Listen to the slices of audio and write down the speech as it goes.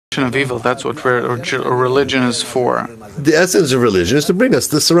elimination of evil. That's what religion is for. The essence of religion is to bring us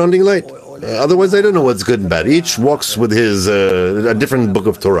the surrounding light. Otherwise, I don't know what's good and bad. Each walks with his a different book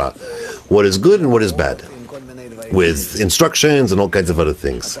of Torah. What is good and what is bad. With instructions and all kinds of other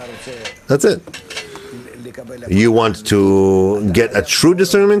things. That's it. You want to get a true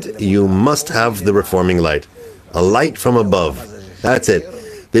discernment, you must have the reforming light. A light from above. That's it.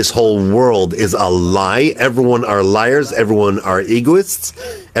 This whole world is a lie. Everyone are liars. Everyone are egoists.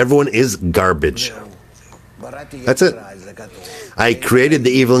 Everyone is garbage. That's it. I created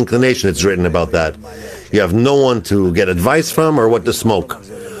the evil inclination. It's written about that. You have no one to get advice from or what to smoke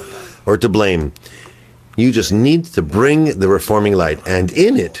or to blame. You just need to bring the reforming light. And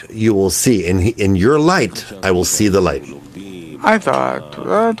in it, you will see. In your light, I will see the light. I thought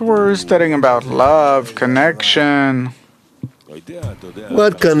that we're studying about love, connection.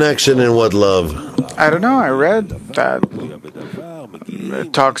 What connection and what love? I don't know, I read that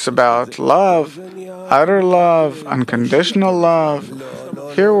it talks about love, utter love, unconditional love.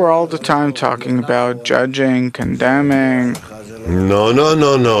 Here we're all the time talking about judging, condemning. No,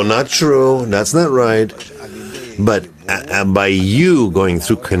 not true. That's not right. But by you going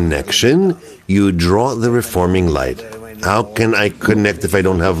through connection, you draw the reforming light. How can I connect if I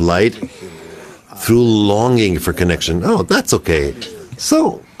don't have light? Through longing for connection. Oh, that's okay.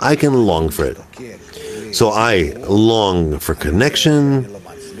 So I can long for it. So I long for connection.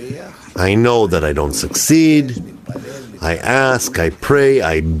 I know that I don't succeed. I ask, I pray,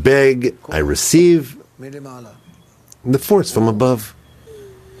 I beg, I receive. The force from above,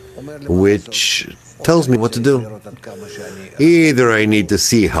 which tells me what to do. Either I need to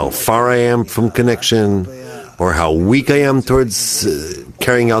see how far I am from connection, or how weak I am towards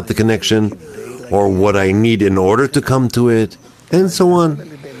carrying out the connection, or what I need in order to come to it, and so on.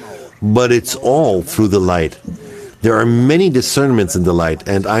 But it's all through the light. There are many discernments in the light,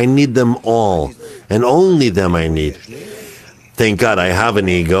 and I need them all, and only them I need. Thank God I have an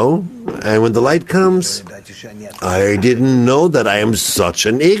ego, and when the light comes, I didn't know that I am such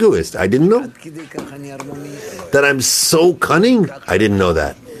an egoist. I didn't know that I'm so cunning. I didn't know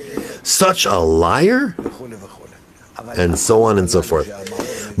that. Such a liar, and so on and so forth.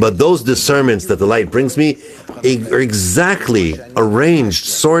 But those discernments that the light brings me are exactly arranged,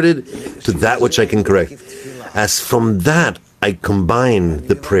 sorted to that which I can correct. As from that, I combine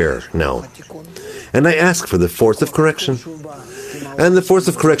the prayer now. And I ask for the force of correction. And the force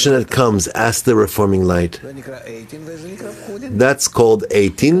of correction that comes as the reforming light. That's called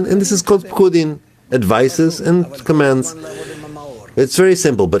 18, and this is called Pkudin, advices and commands. It's very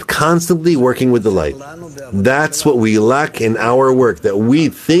simple, but constantly working with the light. That's what we lack in our work, that we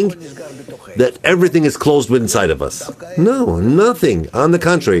think that everything is closed inside of us. No, nothing. On the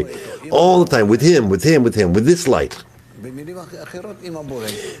contrary, all the time, with Him, with this light.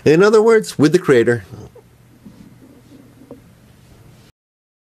 In other words, with the Creator.